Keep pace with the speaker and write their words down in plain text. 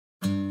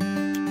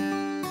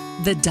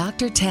The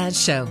Dr.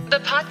 Taz Show, the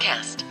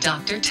podcast.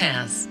 Dr.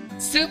 Taz,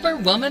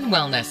 Superwoman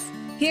Wellness.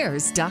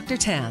 Here's Dr.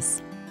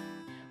 Taz.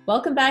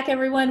 Welcome back,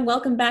 everyone.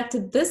 Welcome back to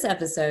this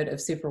episode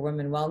of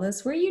Superwoman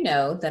Wellness, where you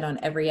know that on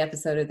every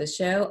episode of the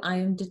show, I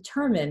am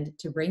determined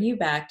to bring you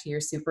back to your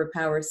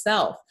superpower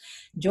self.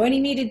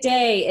 Joining me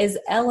today is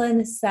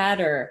Ellyn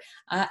Satter.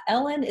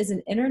 Ellyn is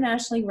an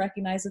internationally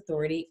recognized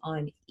authority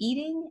on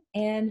eating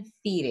and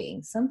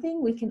feeding,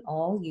 something we can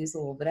all use a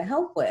little bit of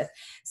help with.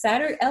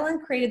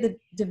 Ellyn created the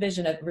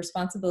division of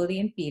responsibility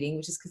in feeding,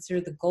 which is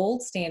considered the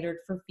gold standard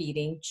for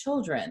feeding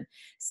children.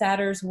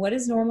 Satter's What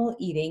is Normal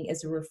Eating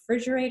is a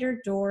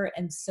refrigerator door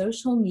and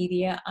social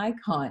media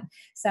icon.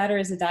 Satter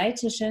is a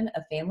dietitian,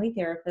 a family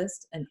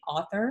therapist, an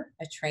author,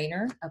 a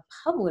trainer, a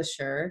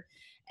publisher,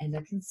 and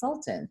a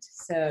consultant.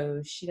 So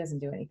she doesn't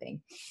do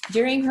anything.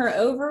 During her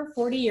over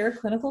 40-year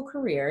clinical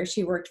career,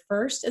 she worked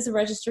first as a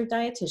registered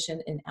dietitian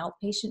in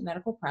outpatient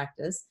medical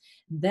practice,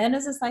 then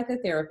as a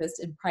psychotherapist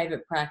in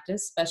private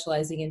practice,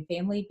 specializing in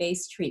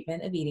family-based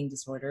treatment of eating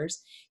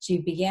disorders. She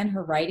began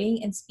her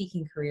writing and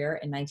speaking career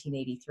in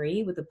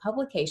 1983 with the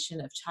publication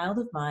of Child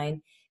of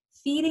Mine,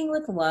 Feeding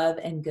with Love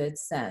and Good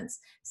Sense.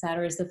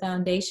 Satter is the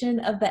foundation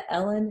of the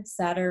Ellyn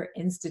Satter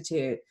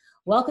Institute.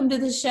 Welcome to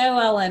the show,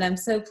 Ellyn. I'm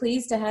so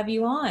pleased to have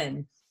you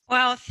on.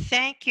 Well,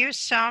 thank you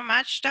so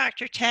much,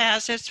 Dr.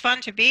 Taz. It's fun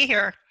to be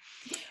here.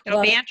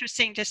 It'll be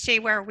interesting to see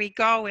where we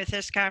go with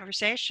this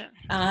conversation.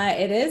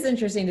 It is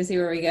interesting to see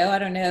where we go. I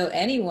don't know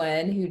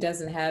anyone who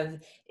doesn't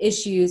have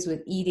issues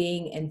with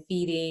eating and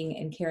feeding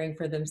and caring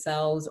for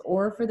themselves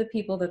or for the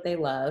people that they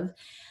love.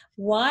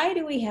 Why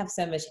do we have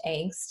so much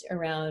angst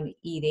around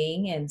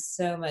eating and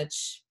so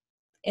much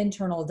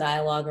internal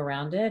dialogue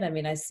around it? I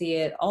mean, I see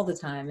it all the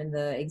time in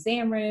the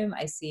exam room.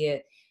 I see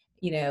it,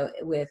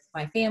 with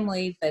my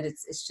family, but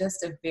it's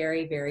just a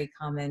very, very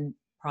common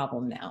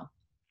problem now.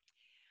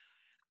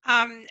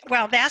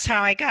 Well, that's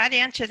how I got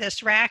into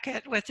this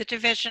racket with the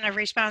division of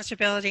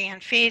responsibility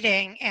in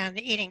feeding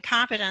and eating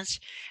competence,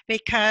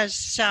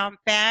 because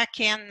back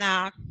in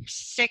the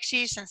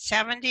 60s and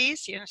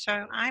 70s,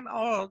 so I'm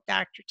old,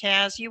 Dr.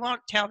 Taz. You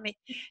won't tell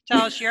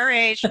us your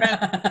age,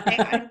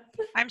 but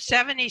I'm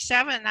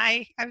 77.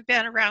 I've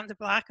been around the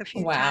block a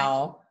few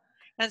times.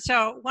 And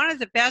so one of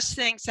the best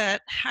things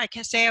that I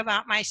can say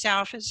about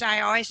myself is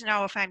I always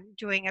know if I'm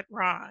doing it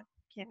wrong.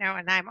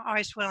 And I'm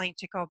always willing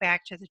to go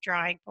back to the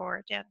drawing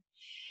board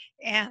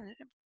and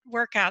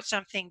work out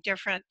something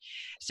different.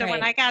 So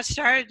When I got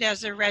started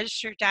as a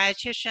registered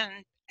dietitian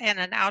in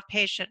an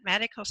outpatient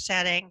medical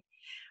setting,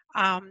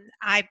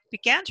 I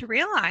began to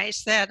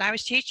realize that I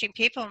was teaching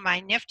people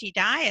my nifty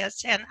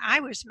diets and I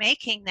was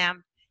making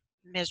them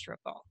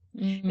miserable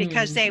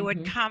because they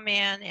would come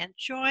in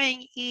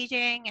enjoying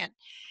eating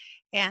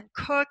and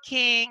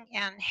cooking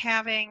and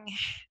having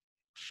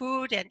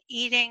food and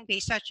eating be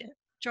such a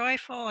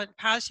joyful and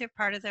positive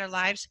part of their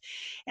lives.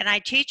 And I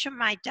teach them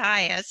my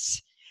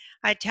diets.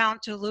 I tell them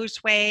to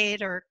lose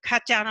weight or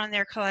cut down on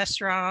their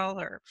cholesterol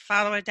or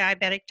follow a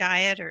diabetic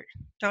diet or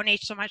don't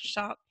eat so much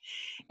salt.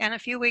 And a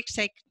few weeks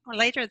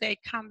later, they'd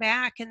come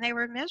back and they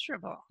were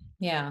miserable.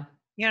 Yeah.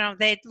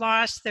 They'd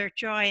lost their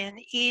joy in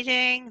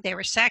eating. They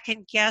were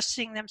second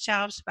guessing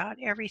themselves about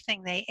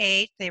everything they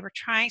ate. They were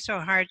trying so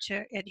hard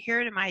to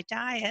adhere to my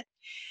diet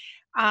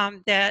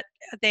that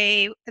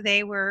they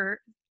were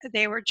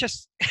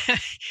just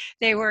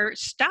they were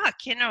stuck.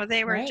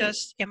 They were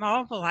just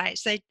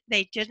immobilized.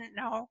 They didn't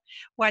know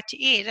what to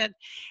eat,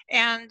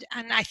 and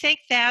I think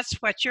that's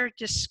what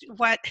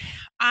what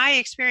I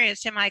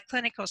experienced in my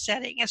clinical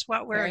setting is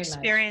what we're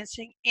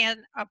experiencing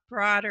in a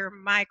broader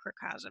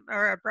microcosm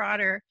or a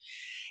broader.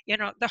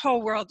 The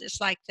whole world is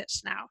like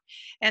this now,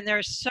 and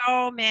there's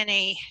so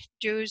many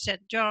do's and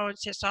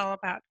don'ts. It's all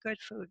about good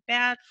food,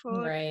 bad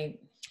food, right?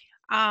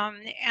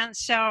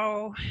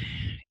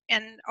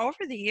 And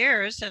over the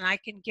years, and I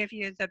can give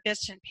you the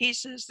bits and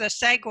pieces, the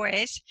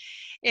segues,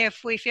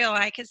 if we feel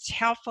like it's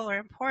helpful or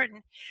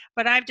important,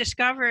 but I've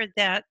discovered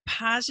that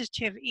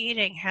positive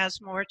eating has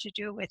more to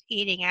do with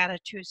eating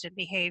attitudes and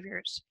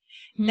behaviors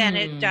than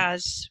it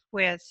does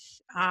with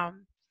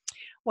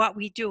what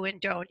we do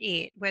and don't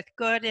eat, with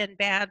good and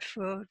bad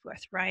food,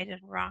 with right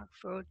and wrong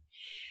food.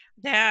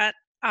 That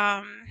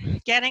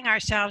getting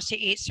ourselves to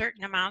eat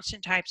certain amounts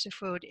and types of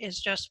food is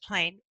just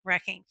plain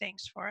wrecking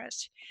things for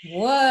us.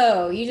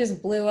 Whoa, you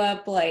just blew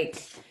up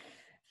like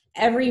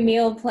every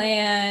meal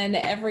plan,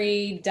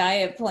 every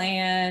diet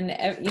plan,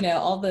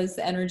 all this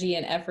energy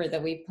and effort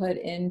that we put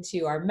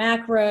into our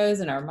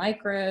macros and our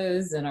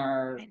micros and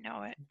our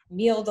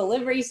meal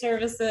delivery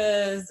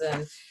services.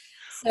 And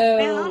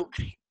so,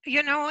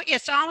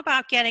 it's all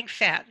about getting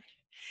fed.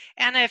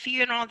 And if, the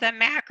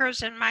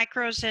macros and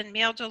micros and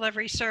meal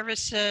delivery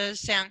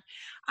services and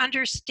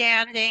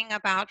understanding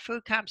about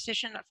food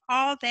composition,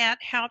 all that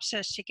helps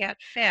us to get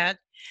fed.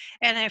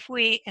 And if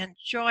we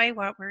enjoy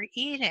what we're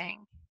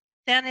eating,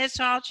 then it's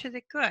all to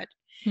the good.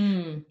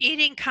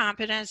 Eating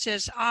competence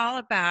is all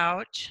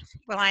about,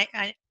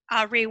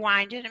 I'll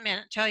rewind in a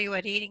minute and tell you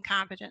what eating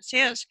competence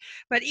is.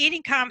 But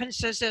eating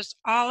competence is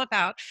all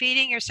about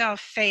feeding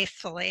yourself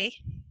faithfully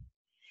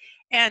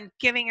and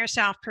giving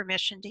yourself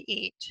permission to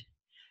eat.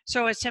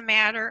 So it's a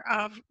matter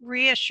of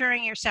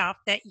reassuring yourself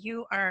that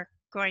you are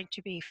going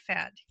to be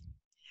fed.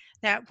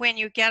 That when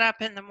you get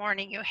up in the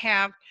morning, you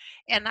have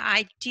an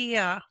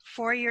idea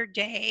for your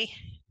day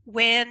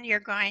when you're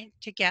going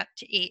to get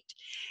to eat.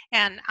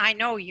 And I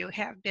know you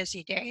have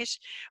busy days,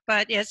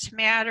 but it's a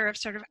matter of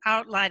sort of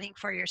outlining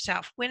for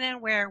yourself, when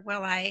and where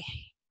will I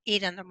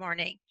eat in the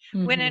morning?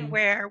 When and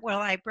where will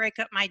I break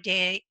up my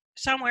day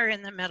somewhere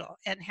in the middle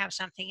and have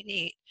something to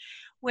eat?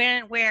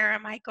 When and where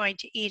am I going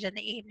to eat in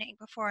the evening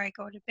before I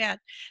go to bed?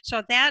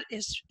 So that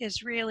is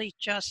really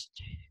just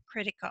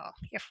critical.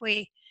 If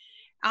we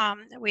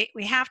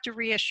have to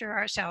reassure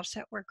ourselves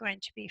that we're going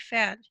to be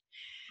fed.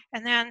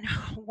 And then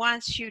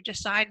once you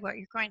decide what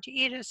you're going to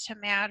eat, it's a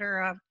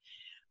matter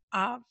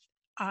of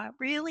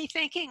really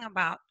thinking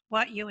about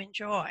what you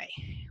enjoy,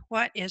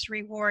 what is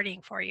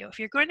rewarding for you. If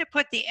you're going to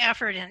put the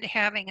effort into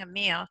having a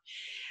meal,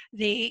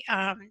 the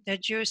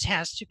juice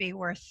has to be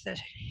worth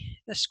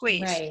the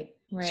squeeze. Right.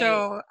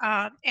 So,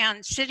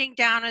 and sitting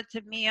down at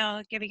the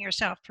meal, giving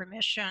yourself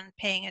permission,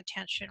 paying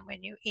attention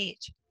when you eat.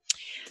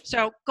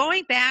 So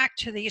going back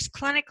to these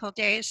clinical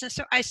days, and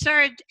so I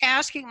started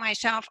asking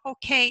myself,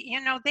 okay,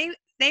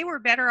 they were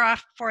better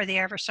off before they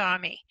ever saw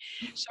me.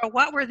 So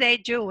what were they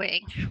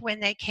doing when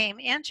they came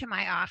into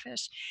my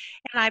office?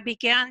 And I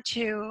began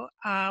to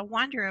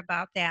wonder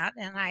about that,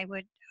 and I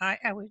would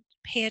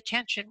pay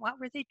attention. What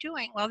were they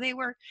doing? Well, they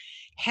were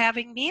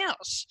having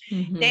meals.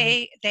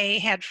 They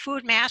had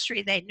food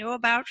mastery. They knew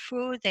about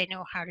food. They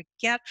knew how to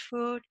get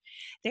food.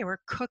 They were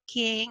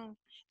cooking.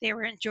 They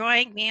were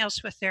enjoying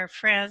meals with their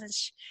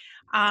friends,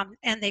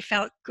 and they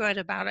felt good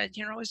about it.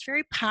 It was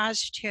very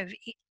positive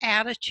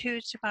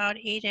attitudes about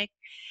eating,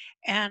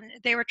 and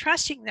they were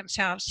trusting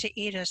themselves to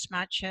eat as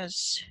much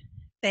as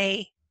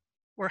they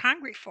were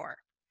hungry for.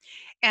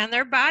 And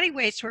their body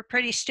weights were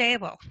pretty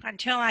stable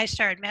until I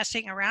started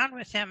messing around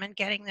with them and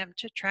getting them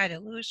to try to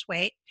lose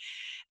weight.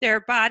 Their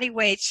body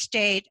weight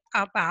stayed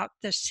about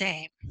the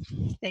same.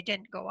 They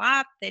didn't go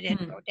up, they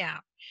didn't go down.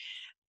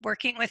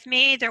 Working with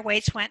me, their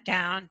weights went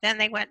down, then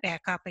they went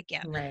back up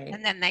again. Right.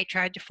 And then they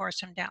tried to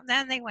force them down,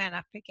 then they went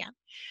up again.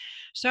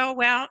 So,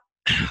 well,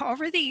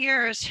 over the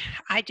years,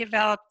 I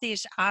developed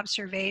these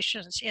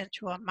observations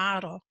into a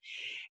model.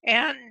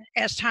 And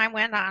as time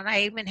went on,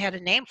 I even had a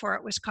name for it.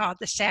 It was called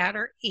the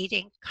Satter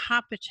Eating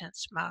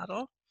Competence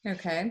Model.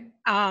 Okay.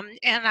 And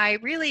I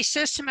really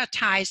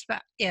systematized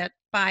it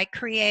by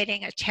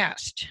creating a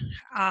test,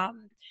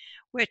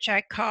 which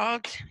I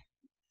called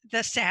the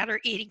Satter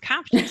Eating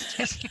Competence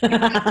Test.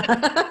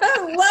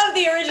 Love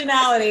the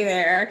originality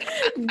there.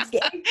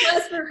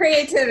 Plus for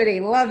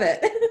creativity. Love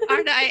it.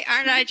 Aren't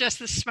I just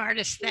the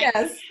smartest thing?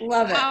 Yes,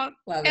 love it.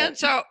 Love and it.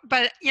 So,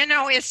 but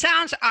it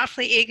sounds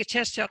awfully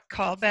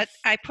egotistical, but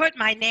I put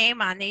my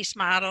name on these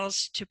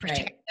models to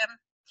protect them,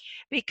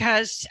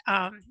 because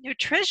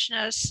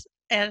nutritionists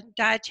and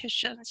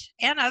dietitians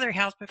and other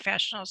health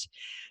professionals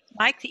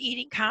like the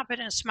eating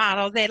competence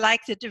model. They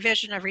like the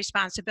division of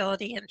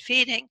responsibility in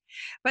feeding,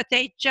 but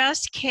they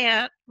just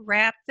can't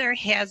wrap their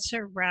heads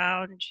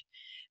around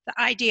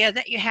the idea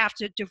that you have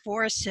to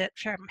divorce it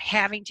from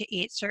having to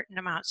eat certain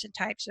amounts and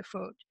types of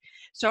food.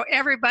 So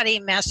everybody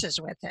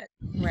messes with it.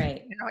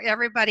 Right.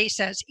 Everybody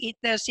says, eat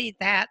this, eat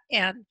that,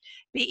 and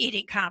be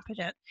eating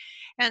competent.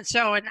 And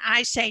so, and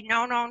I say,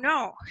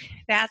 no,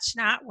 that's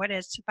not what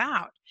it's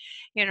about.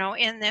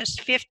 In this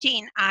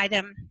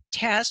 15-item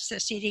test,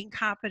 this eating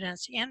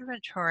competence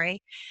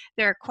inventory,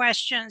 there are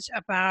questions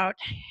about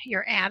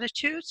your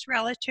attitudes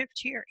relative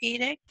to your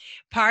eating.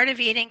 Part of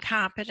eating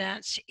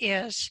competence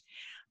is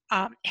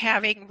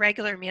having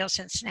regular meals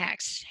and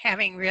snacks,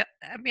 having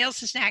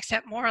meals and snacks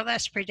at more or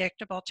less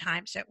predictable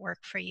times that work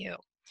for you.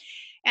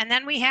 And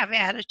then we have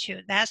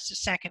attitude. That's the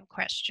second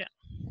question.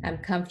 I'm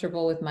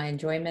comfortable with my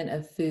enjoyment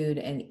of food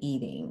and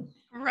eating.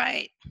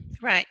 Right.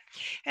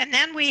 And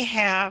then we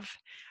have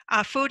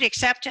food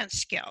acceptance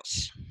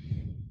skills.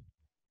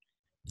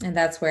 And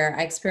that's where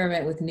I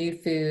experiment with new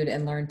food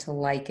and learn to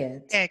like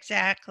it.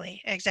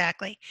 Exactly.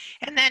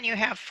 And then you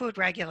have food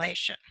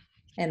regulation.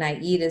 And I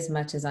eat as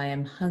much as I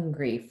am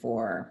hungry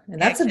for.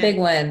 And that's a big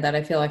one that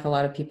I feel like a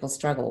lot of people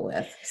struggle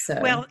with. So,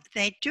 well,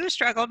 they do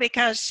struggle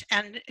because,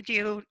 and do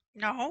you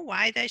know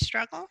why they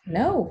struggle?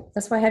 No,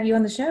 that's why I have you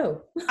on the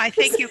show. I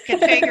think you can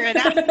figure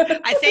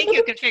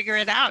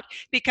it out.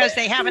 Because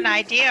they have an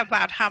idea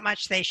about how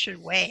much they should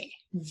weigh.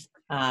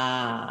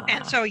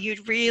 And so you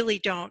really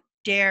don't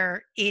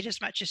dare eat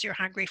as much as you're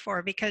hungry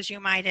for, because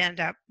you might end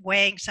up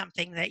weighing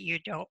something that you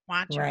don't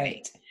want to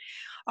weigh.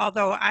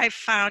 Although I've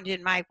found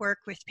in my work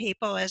with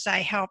people, as I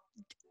help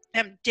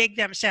them dig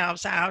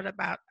themselves out of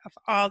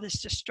all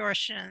this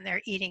distortion in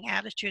their eating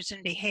attitudes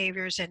and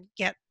behaviors and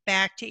get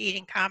back to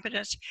eating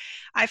competence,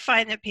 I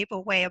find that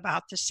people weigh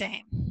about the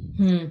same.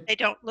 They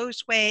don't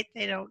lose weight,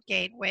 they don't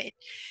gain weight.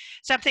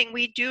 Something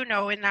we do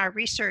know in our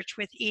research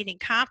with eating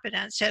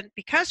competence, and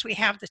because we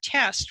have the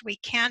test, we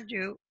can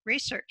do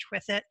research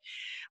with it,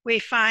 we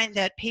find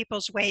that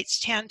people's weights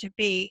tend to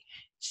be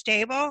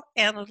stable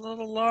and a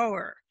little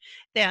lower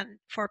than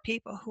for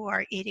people who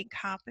are eating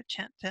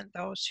competent than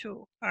those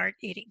who aren't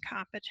eating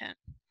competent.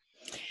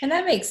 And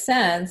that makes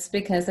sense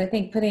because I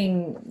think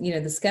putting,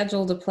 the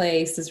schedule to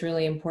place is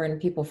really important.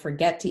 People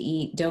forget to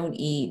eat, don't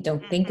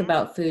think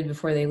about food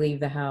before they leave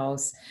the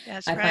house.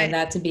 That's I right. find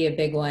that to be a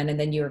big one. And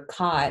then you're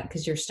caught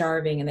because you're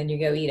starving and then you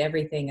go eat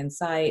everything in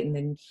sight and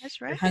then That's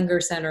your right.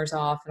 hunger center's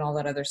off and all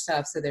that other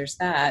stuff. So there's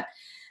that.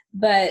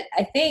 But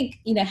I think,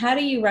 how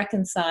do you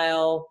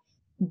reconcile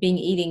being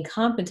eating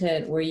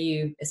competent where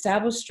you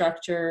establish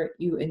structure,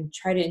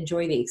 try to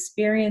enjoy the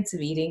experience of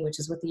eating, which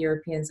is what the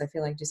Europeans, I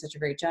feel like, do such a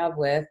great job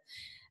with.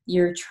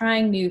 You're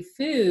trying new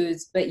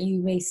foods, but you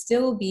may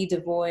still be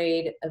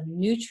devoid of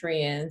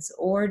nutrients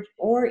or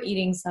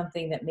eating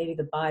something that maybe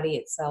the body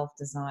itself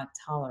does not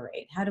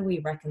tolerate. How do we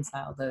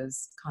reconcile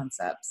those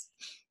concepts?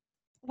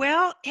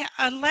 Well,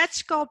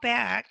 let's go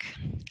back.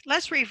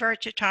 Let's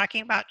revert to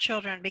talking about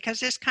children because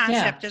this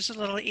concept is a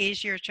little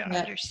easier to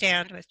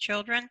understand with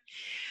children.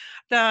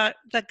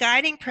 The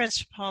guiding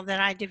principle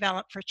that I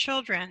developed for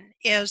children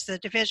is the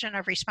division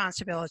of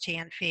responsibility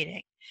in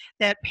feeding.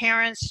 That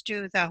parents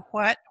do the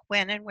what,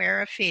 when, and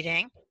where of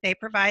feeding. They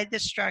provide the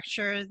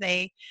structure.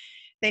 They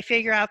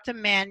figure out the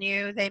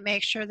menu. They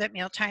make sure that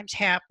meal times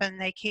happen.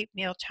 They keep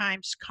meal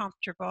times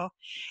comfortable.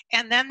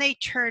 And then they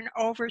turn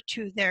over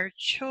to their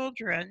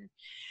children.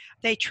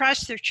 They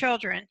trust their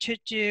children to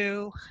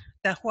do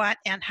the what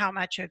and how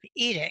much of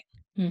eating.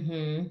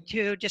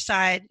 To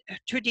decide,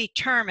 to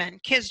determine.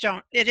 Kids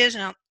don't, it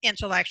isn't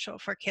intellectual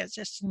for kids.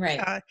 It's,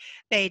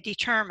 they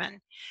determine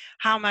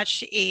how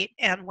much to eat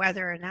and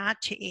whether or not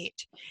to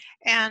eat.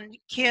 And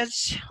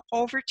kids,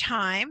 over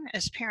time,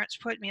 as parents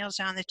put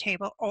meals on the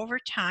table, over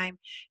time,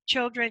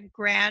 children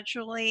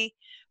gradually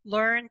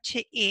learn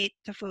to eat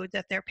the food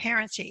that their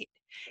parents eat.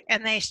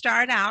 And they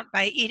start out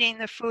by eating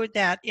the food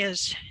that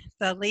is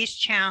the least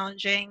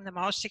challenging, the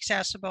most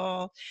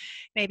accessible,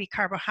 maybe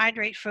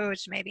carbohydrate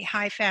foods, maybe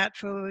high-fat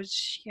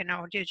foods.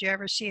 Did you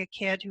ever see a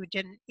kid who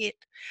didn't eat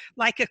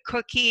like a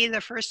cookie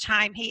the first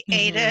time he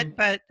ate it,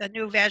 but the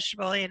new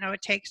vegetable,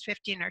 it takes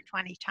 15 or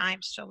 20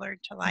 times to learn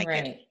to like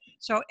it.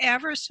 So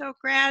ever so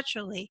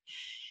gradually,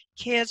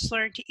 kids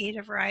learn to eat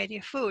a variety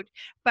of food,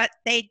 but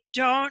they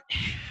don't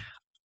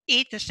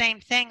eat the same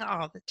thing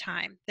all the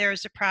time.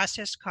 There's a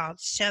process called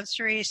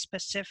sensory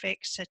specific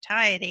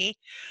satiety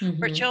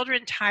where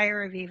children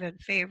tire of even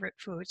favorite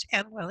foods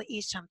and will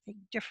eat something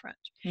different.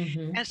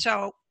 And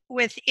so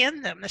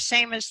within them, the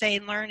same as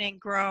they learn and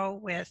grow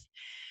with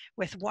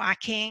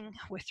walking,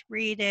 with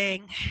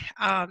reading,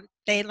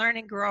 they learn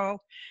and grow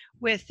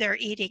with their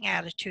eating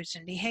attitudes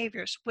and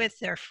behaviors, with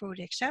their food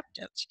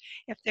acceptance.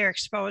 If they're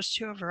exposed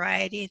to a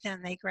variety,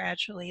 then they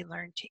gradually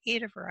learn to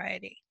eat a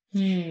variety.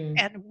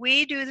 And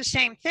we do the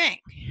same thing.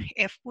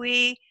 If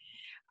we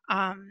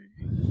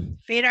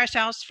feed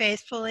ourselves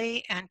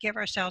faithfully and give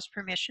ourselves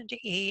permission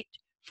to eat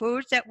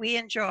food that we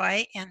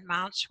enjoy in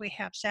amounts we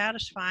have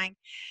satisfying,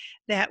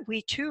 that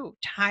we too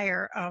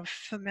tire of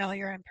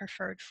familiar and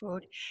preferred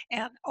food.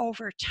 And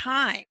over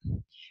time,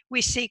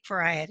 we seek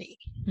variety.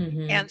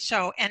 And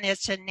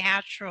it's a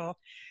natural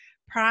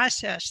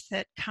process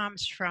that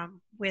comes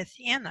from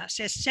within us.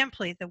 It's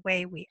simply the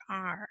way we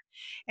are.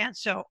 And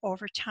so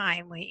over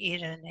time, we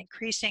eat an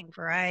increasing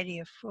variety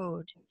of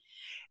food,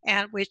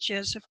 and which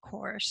is, of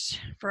course,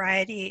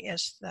 variety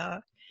is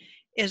the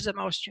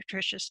most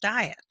nutritious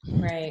diet.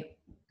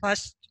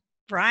 Plus,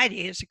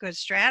 variety is a good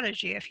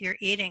strategy. If you're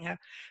eating a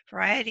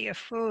variety of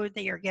food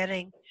that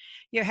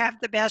you have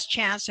the best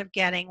chance of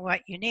getting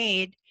what you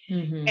need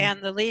and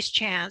the least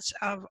chance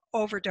of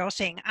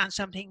overdosing on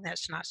something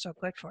that's not so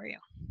good for you.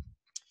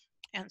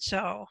 And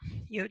so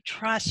you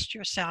trust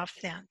yourself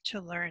then to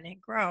learn and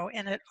grow.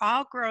 And it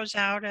all grows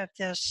out of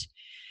this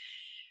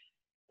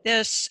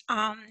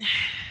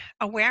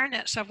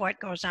awareness of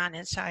what goes on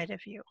inside of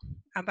you,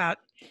 about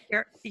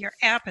your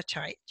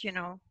appetite.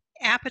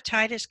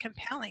 Appetite is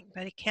compelling,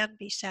 but it can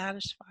be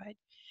satisfied.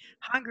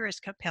 Hunger is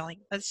compelling,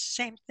 but it's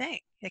the same thing.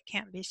 It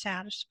can be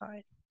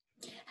satisfied.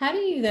 How do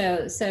you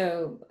though,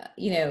 so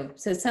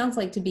it sounds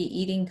like to be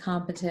eating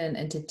competent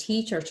and to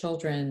teach our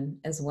children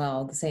as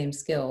well the same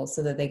skills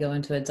so that they go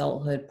into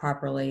adulthood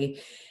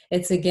properly.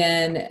 It's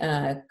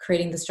again,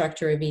 creating the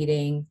structure of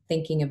eating,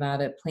 thinking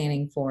about it,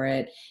 planning for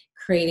it,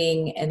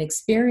 creating an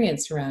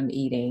experience around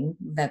eating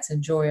that's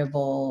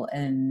enjoyable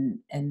and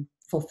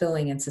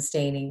fulfilling and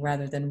sustaining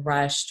rather than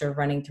rushed or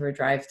running through a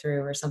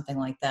drive-through or something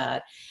like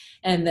that.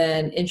 And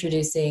then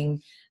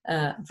introducing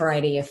a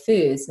variety of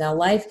foods. Now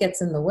life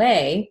gets in the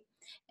way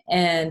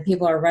and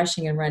people are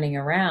rushing and running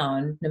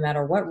around no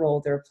matter what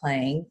role they're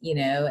playing.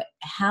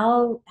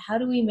 How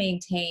do we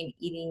maintain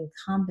eating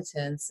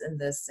competence in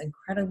this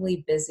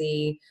incredibly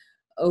busy,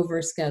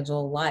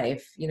 overscheduled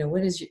life?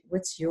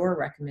 What's your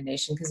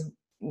recommendation? Because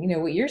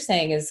what you're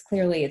saying is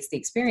clearly it's the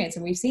experience,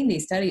 and we've seen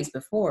these studies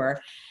before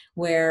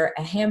where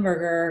a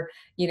hamburger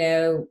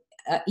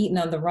eaten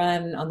on the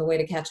run on the way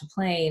to catch a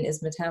plane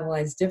is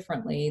metabolized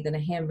differently than a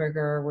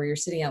hamburger where you're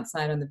sitting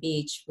outside on the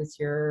beach with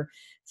your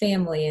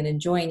family and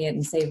enjoying it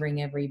and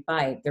savoring every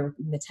bite. They're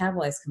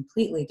metabolized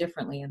completely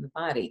differently in the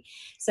body.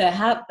 So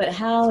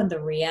how in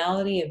the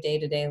reality of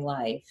day-to-day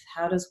life,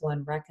 how does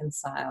one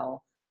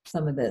reconcile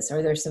some of this?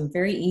 Are there some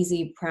very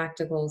easy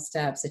practical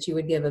steps that you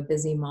would give a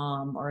busy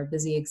mom or a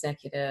busy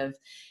executive,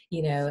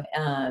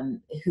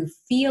 who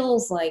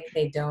feels like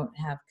they don't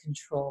have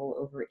control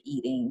over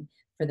eating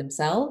for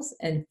themselves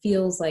and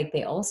feels like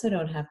they also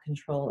don't have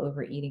control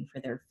over eating for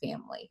their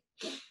family?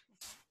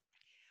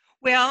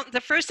 Well, the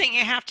first thing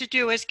you have to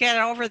do is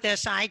get over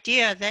this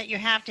idea that you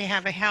have to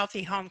have a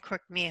healthy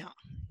home-cooked meal.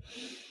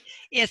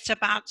 It's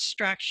about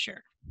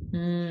structure.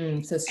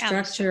 So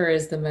structure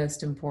is the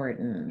most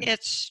important.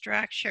 It's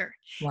structure.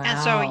 Wow. And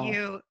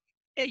so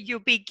you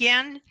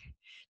begin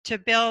to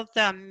build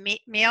the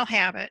meal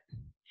habit.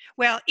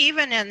 Well,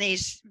 even in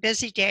these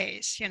busy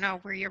days,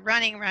 where you're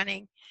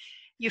running,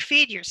 you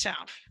feed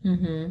yourself.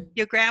 Mm-hmm.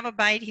 You grab a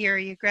bite here,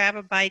 you grab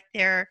a bite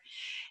there,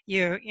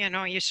 you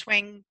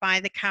swing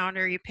by the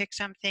counter, you pick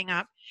something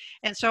up.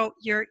 And so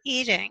you're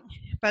eating,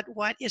 but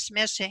what is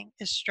missing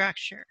is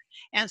structure.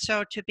 And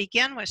so to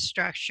begin with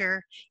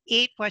structure,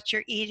 eat what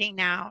you're eating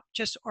now,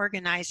 just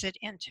organize it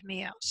into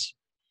meals.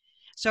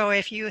 So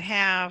if you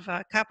have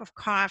a cup of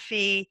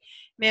coffee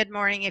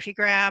mid-morning, if you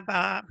grab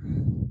a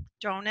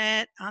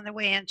donut on the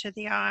way into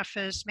the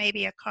office,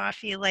 maybe a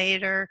coffee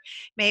later,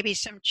 maybe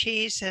some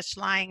cheese that's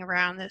lying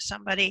around that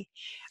somebody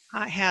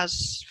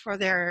has for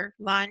their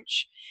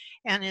lunch.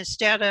 And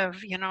instead of,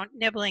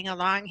 nibbling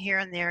along here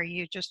and there,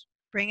 you just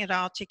bring it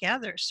all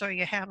together. So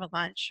you have a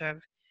lunch of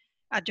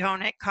a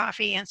donut,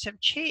 coffee, and some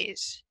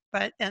cheese.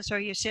 And so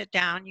you sit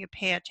down, you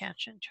pay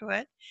attention to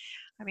it.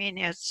 I mean,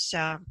 it's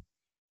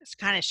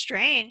kind of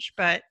strange,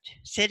 but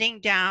sitting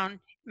down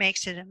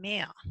makes it a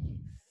meal.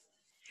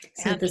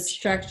 So the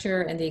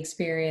structure and the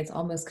experience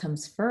almost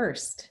comes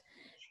first.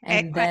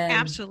 And then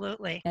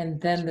absolutely. And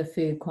then the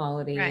food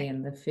quality right.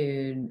 and the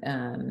food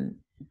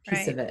piece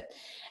right. of it.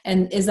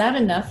 And is that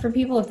enough for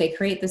people if they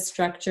create the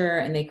structure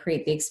and they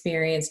create the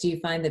experience? Do you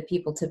find that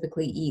people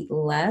typically eat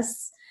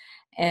less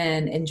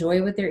and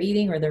enjoy what they're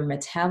eating, or their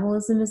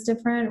metabolism is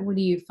different? What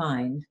do you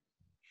find?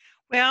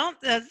 Well,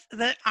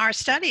 our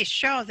studies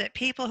show that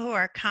people who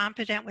are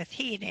competent with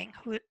eating,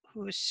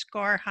 who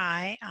score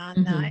high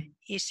on the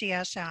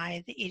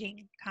ECSI, the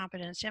Eating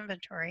Competence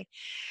Inventory,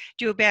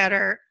 do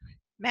better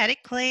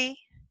medically.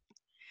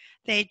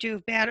 They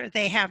do better.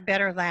 They have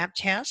better lab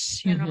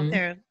tests.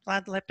 Their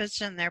blood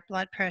lipids and their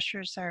blood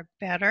pressures are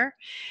better.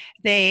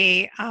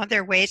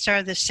 Their weights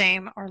are the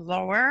same or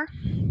lower.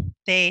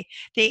 They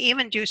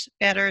even do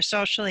better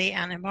socially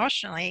and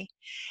emotionally,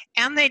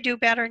 and they do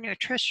better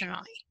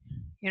nutritionally.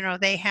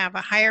 They have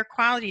a higher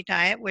quality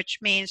diet, which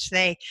means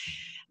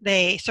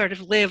they sort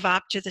of live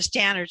up to the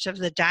standards of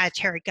the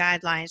dietary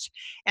guidelines,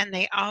 and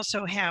they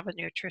also have a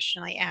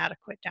nutritionally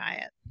adequate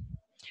diet.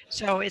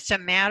 So it's a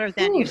matter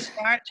that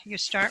you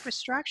start with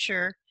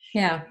structure.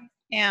 Yeah.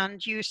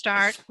 And you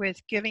start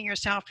with giving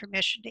yourself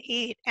permission to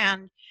eat,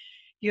 and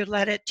you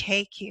let it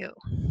take you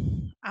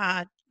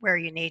where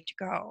you need to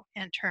go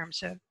in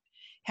terms of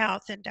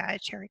health and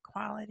dietary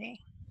quality.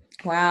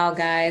 Wow,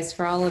 guys,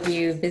 for all of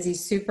you busy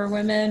super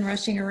women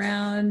rushing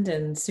around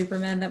and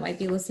supermen that might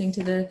be listening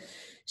to the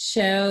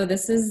show,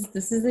 this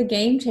is a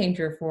game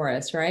changer for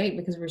us, right?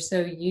 Because we're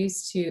so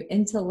used to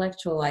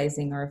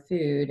intellectualizing our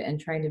food and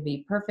trying to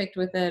be perfect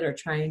with it, or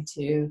trying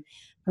to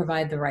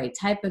provide the right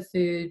type of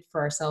food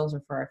for ourselves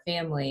or for our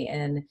family.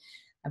 And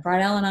I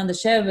brought Ellyn on the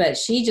show, but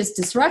she just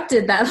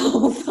disrupted that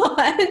whole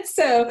thought.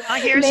 So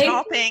here's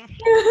hoping.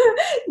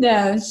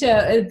 No,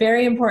 a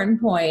very important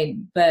point,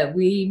 but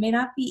we may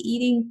not be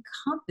eating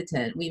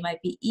competent. We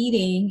might be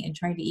eating and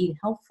trying to eat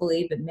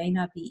healthfully, but may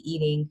not be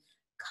eating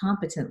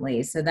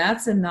competently. So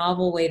that's a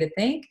novel way to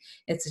think.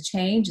 It's a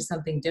change, it's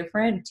something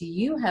different. Do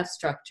you have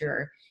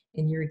structure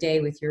in your day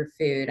with your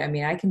food? I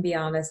mean, I can be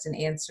honest and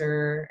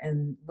answer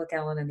and look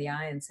Ellyn in the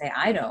eye and say,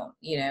 I don't,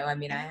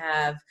 I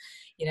have,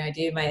 I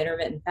do my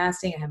intermittent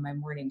fasting. I have my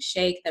morning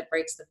shake that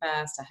breaks the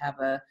fast. I have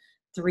a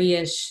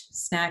 3-ish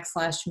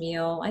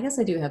snack/meal. I guess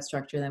I do have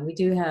structure then. We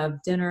do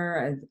have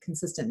dinner, a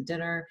consistent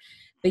dinner,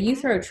 but you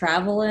throw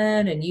travel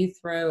in and you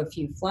throw a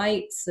few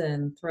flights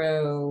and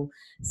throw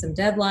some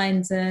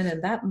deadlines in,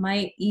 and that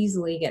might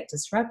easily get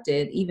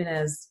disrupted, even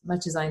as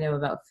much as I know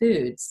about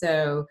food.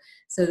 So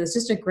there's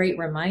just a great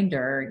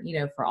reminder,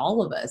 for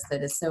all of us,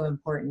 that it's so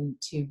important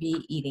to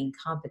be eating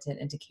competent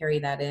and to carry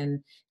that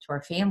in to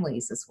our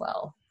families as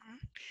well.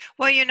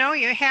 Well,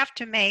 you have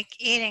to make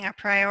eating a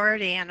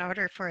priority in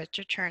order for it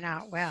to turn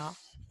out well.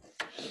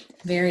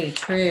 Very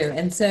true.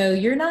 And so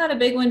you're not a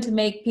big one to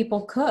make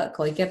people cook,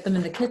 like get them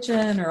in the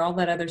kitchen or all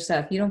that other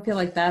stuff. You don't feel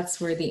like that's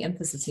where the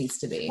emphasis needs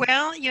to be.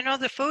 Well,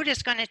 the food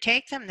is going to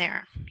take them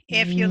there.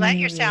 If you let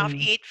yourself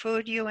eat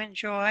food you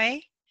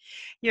enjoy,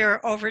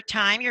 over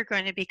time, you're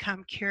going to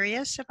become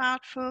curious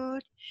about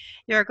food.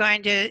 You're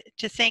going to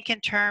think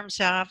in terms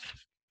of,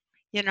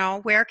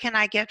 where can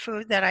I get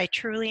food that I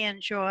truly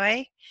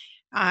enjoy?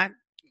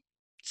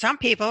 some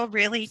people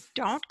really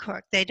don't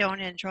cook. They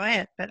don't enjoy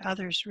it, but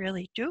others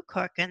really do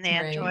cook and they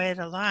enjoy Right. it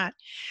a lot.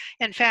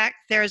 In fact,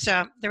 there was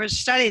a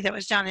study that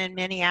was done in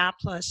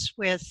Minneapolis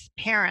with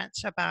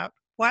parents about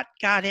what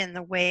got in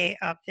the way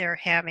of their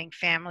having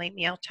family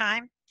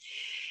mealtime.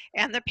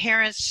 And the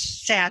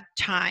parents said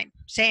time,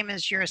 same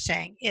as you're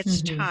saying,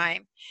 it's Mm-hmm.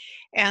 time.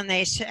 And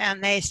they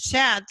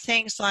said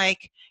things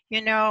like,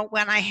 when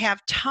I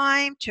have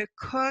time to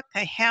cook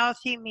a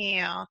healthy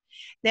meal,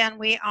 then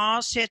we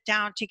all sit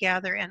down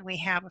together and we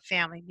have a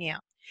family meal.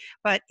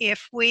 But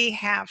if we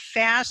have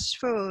fast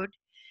food,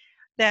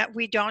 that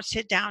we don't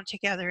sit down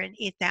together and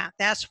eat that.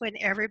 That's when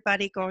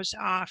everybody goes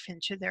off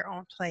into their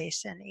own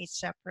place and eats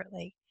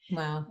separately.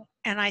 Wow.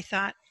 And I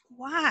thought,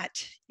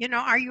 what?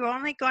 Are you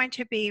only going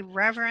to be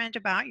reverent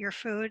about your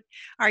food?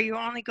 Are you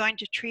only going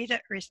to treat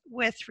it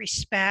with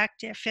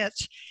respect if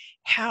it's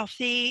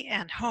healthy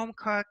and home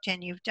cooked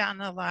and you've done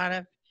a lot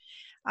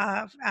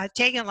of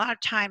taken a lot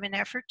of time and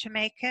effort to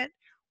make it?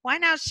 Why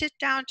not sit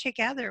down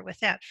together with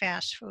that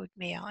fast food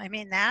meal? I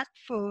mean, that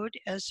food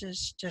is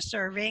as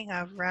deserving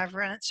of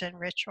reverence and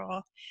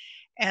ritual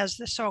as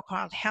the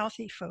so-called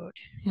healthy food.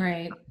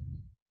 Right.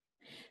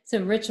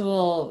 So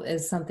ritual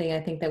is something I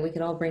think that we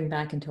could all bring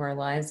back into our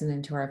lives and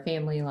into our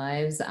family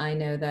lives. I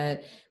know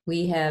that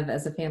we have,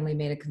 as a family,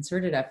 made a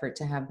concerted effort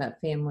to have that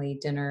family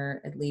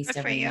dinner at least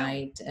Good for every you.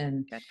 night.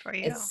 And Good for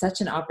you. it's such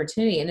an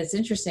opportunity. And it's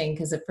interesting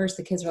because at first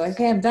the kids were like,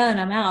 okay, I'm done,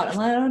 I'm out. I'm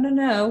like, oh,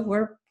 no,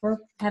 we're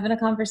having a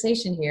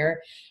conversation here.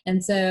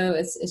 And so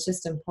it's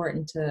just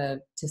important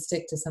to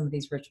stick to some of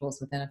these rituals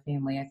within a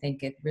family. I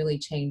think it really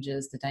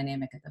changes the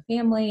dynamic of the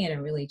family, and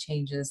it really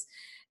changes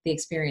the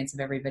experience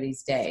of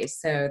everybody's day.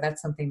 So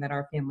that's something that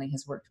our family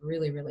has worked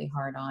really, really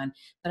hard on.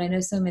 But I know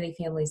so many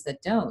families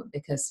that don't,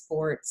 because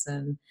sports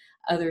and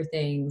other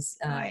things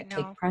I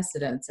take know.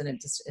 precedence, and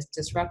it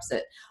disrupts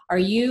it. Are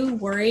you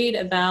worried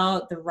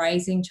about the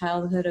rising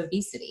childhood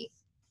obesity?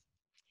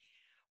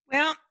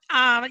 Well,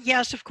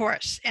 yes, of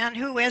course, and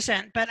who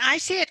isn't? But I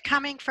see it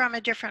coming from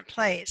a different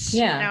place.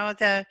 Yeah.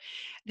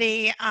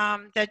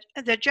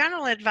 The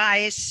general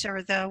advice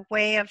or the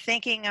way of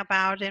thinking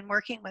about and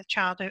working with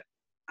child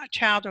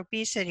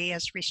obesity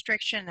is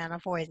restriction and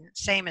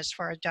avoidance, same as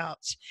for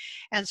adults.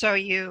 And so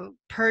you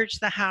purge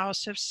the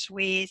house of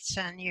sweets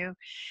and you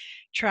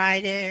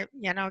try to,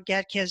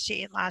 get kids to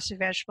eat lots of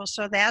vegetables.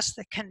 So that's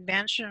the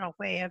conventional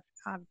way of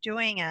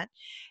doing it.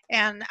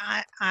 And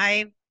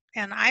I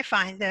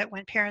find that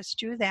when parents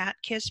do that,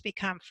 kids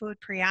become food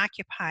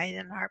preoccupied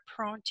and are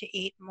prone to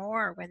eat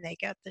more when they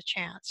get the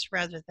chance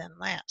rather than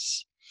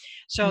less.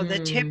 So the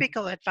Mm,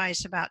 typical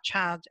advice about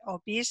child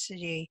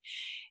obesity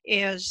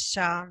is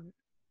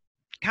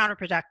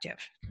counterproductive.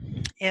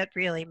 It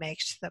really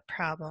makes the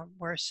problem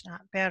worse,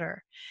 not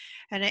better.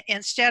 And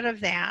instead of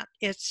that,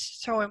 it's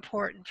so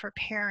important for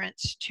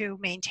parents to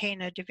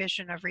maintain a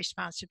division of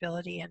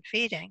responsibility in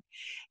feeding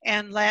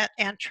and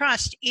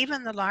trust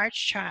even the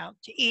large child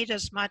to eat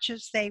as much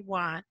as they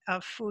want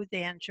of food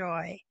they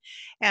enjoy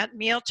at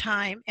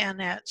mealtime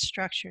and at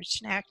structured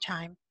snack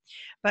time,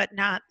 but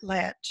not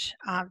let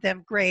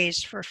them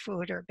graze for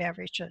food or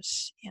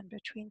beverages in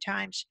between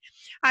times.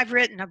 I've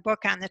written a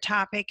book on the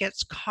topic.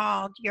 It's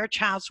called Your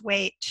Child's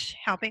Weight,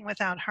 Helping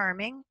Without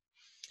Harming.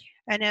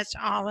 And it's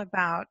all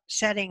about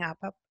setting up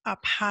a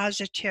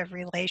positive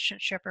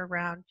relationship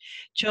around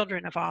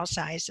children of all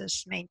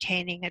sizes,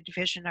 maintaining a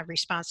division of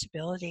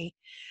responsibility,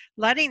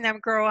 letting them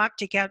grow up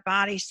to get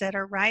bodies that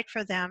are right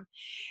for them,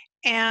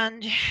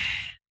 and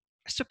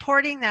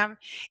supporting them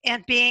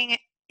and being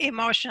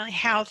emotionally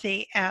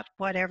healthy at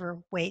whatever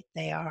weight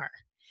they are.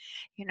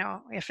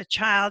 If a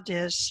child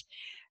is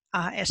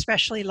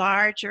especially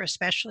large or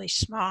especially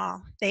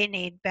small, they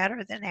need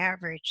better than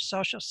average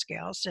social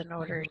skills in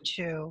order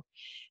to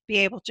be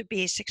able to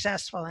be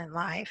successful in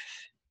life.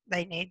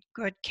 They need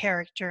good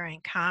character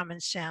and common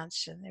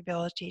sense and the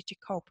ability to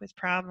cope with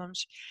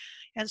problems.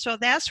 And so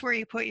that's where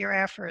you put your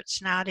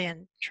efforts, not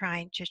in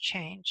trying to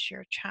change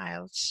your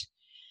child's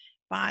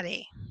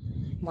body.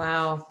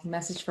 wow.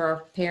 Message for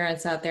our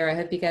parents out there. I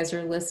hope you guys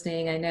are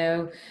listening. I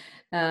know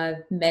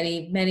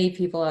many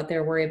people out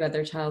there worry about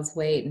their child's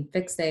weight and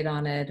fixate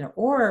on it,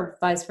 or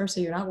vice versa.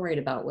 You're not worried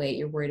about weight.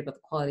 You're worried about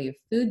the quality of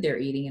food they're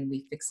eating, and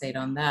we fixate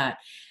on that.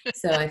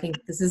 So I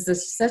think this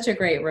is such a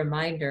great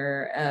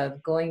reminder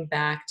of going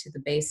back to the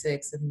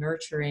basics of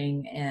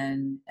nurturing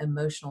and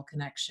emotional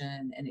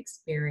connection and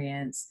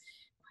experience.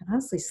 And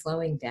honestly,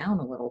 slowing down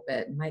a little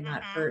bit might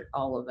not Mhm. hurt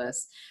all of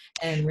us,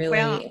 and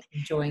Well, really and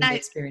enjoying the I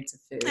experience of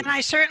and food.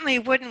 I certainly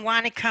wouldn't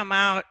want to come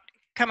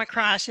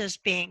across as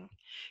being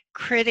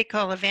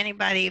critical of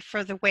anybody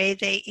for the way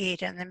they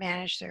eat and they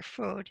manage their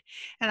food.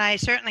 And I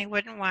certainly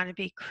wouldn't want to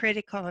be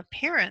critical of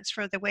parents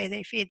for the way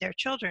they feed their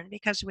children,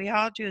 because we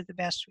all do the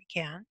best we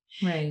can.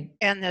 Right.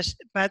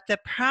 But the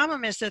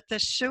problem is that the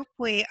soup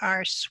we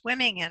are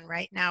swimming in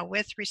right now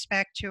with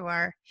respect to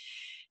our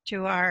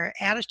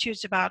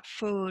attitudes about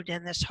food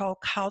and this whole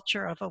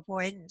culture of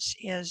avoidance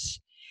is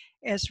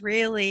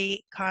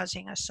really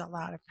causing us a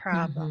lot of Mm-hmm.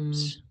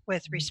 problems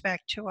with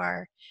respect to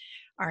our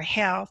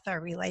health,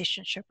 our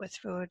relationship with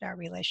food, our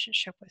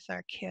relationship with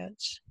our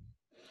kids.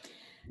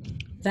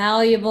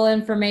 Valuable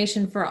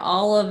information for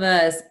all of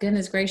us.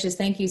 Goodness gracious,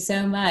 thank you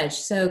so much.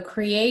 So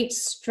create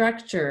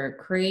structure,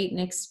 create an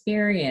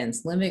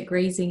experience, limit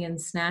grazing and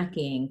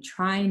snacking,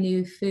 try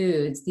new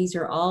foods. These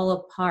are all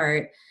a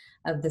part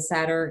of the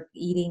Satter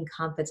eating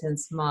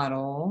competence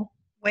model.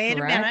 Wait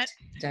a minute. Correct?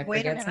 Did I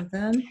Wait a forget minute.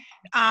 something?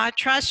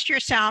 Trust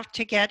yourself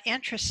to get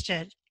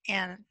interested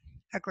in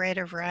a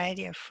greater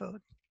variety of food.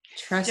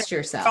 Trust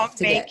yourself Don't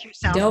to make get,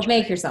 yourself don't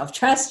make yourself,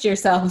 trust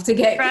yourself to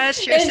get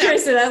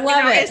interested. I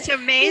love it. It's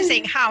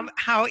amazing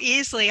how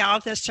easily all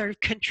this sort of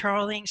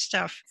controlling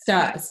stuff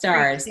Starts,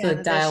 the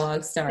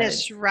dialogue starts.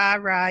 This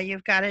rah,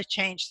 you've got to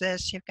change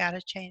this, you've got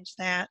to change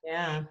that.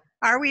 Yeah.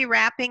 Are we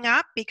wrapping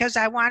up? Because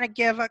I want to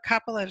give a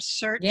couple of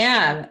search.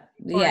 Yeah.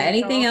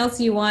 Anything else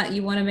you want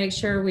to make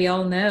sure we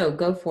all know,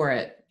 go for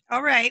it.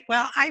 All right.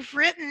 Well, I've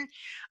written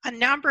a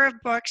number of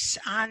books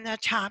on the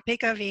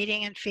topic of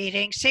eating and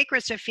feeding.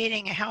 Secrets of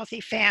Feeding a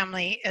Healthy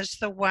Family is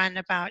the one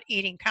about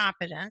eating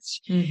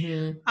competence.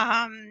 Mm-hmm.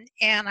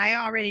 And I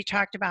already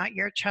talked about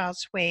Your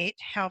Child's Weight,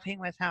 Helping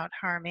Without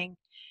Harming.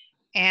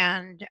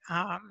 And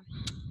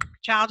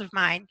Child of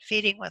Mine,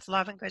 Feeding with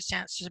Love and Good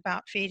Sense, is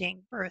about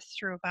feeding birth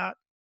through about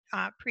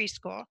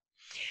preschool.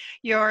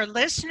 Your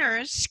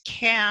listeners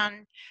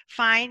can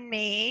find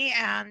me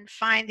and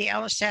find the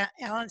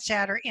Ellyn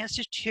Satter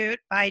Institute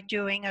by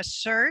doing a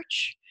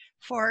search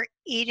for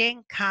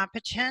eating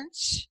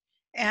competence.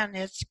 And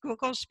it's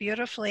Google's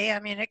beautifully. I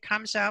mean, it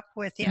comes up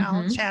with the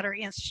Ellyn Satter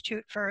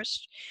Institute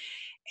first.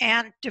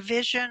 And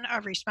Division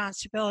of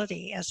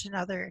Responsibility as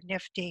another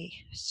nifty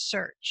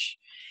search.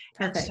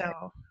 Perfect. And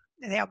so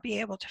they'll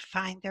be able to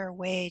find their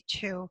way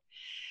to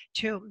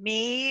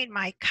me,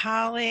 my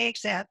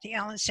colleagues at the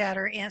Ellyn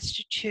Satter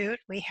Institute.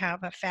 We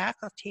have a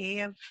faculty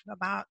of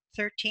about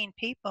 13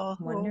 people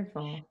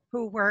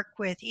who work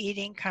with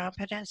eating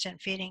competence and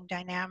feeding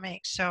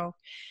dynamics. So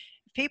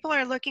if people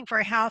are looking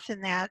for help in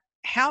that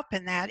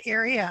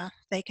area,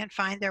 they can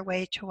find their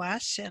way to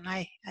us. And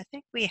I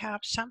think we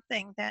have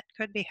something that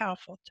could be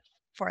helpful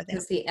for them.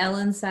 It's the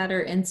Ellyn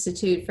Satter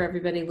Institute for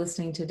everybody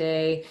listening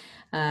today.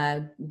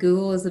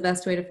 Google is the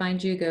best way to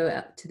find you.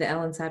 Go to the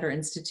Ellyn Satter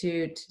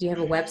Institute. Do you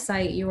have a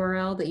website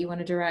URL that you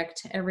want to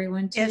direct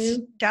everyone to? It's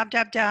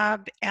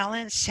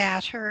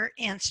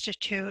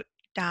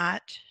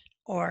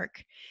www.ellensatterinstitute.org.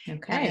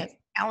 Okay. And it's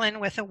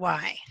Ellyn with a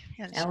Y.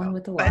 Ellyn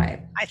with a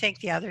Y. I think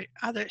the other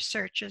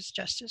searches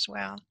just as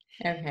well.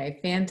 Okay,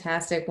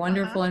 fantastic.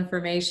 Wonderful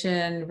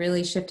information,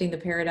 really shifting the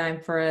paradigm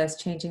for us,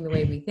 changing the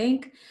way we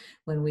think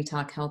when we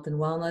talk health and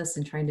wellness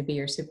and trying to be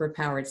your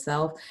superpowered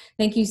self.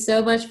 Thank you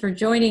so much for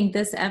joining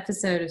this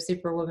episode of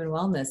Superwoman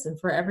Wellness. And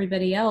for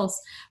everybody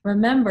else,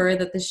 remember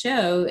that the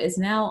show is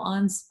now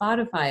on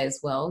Spotify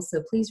as well.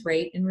 So please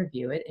rate and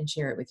review it and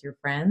share it with your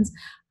friends.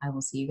 I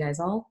will see you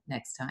guys all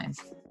next time.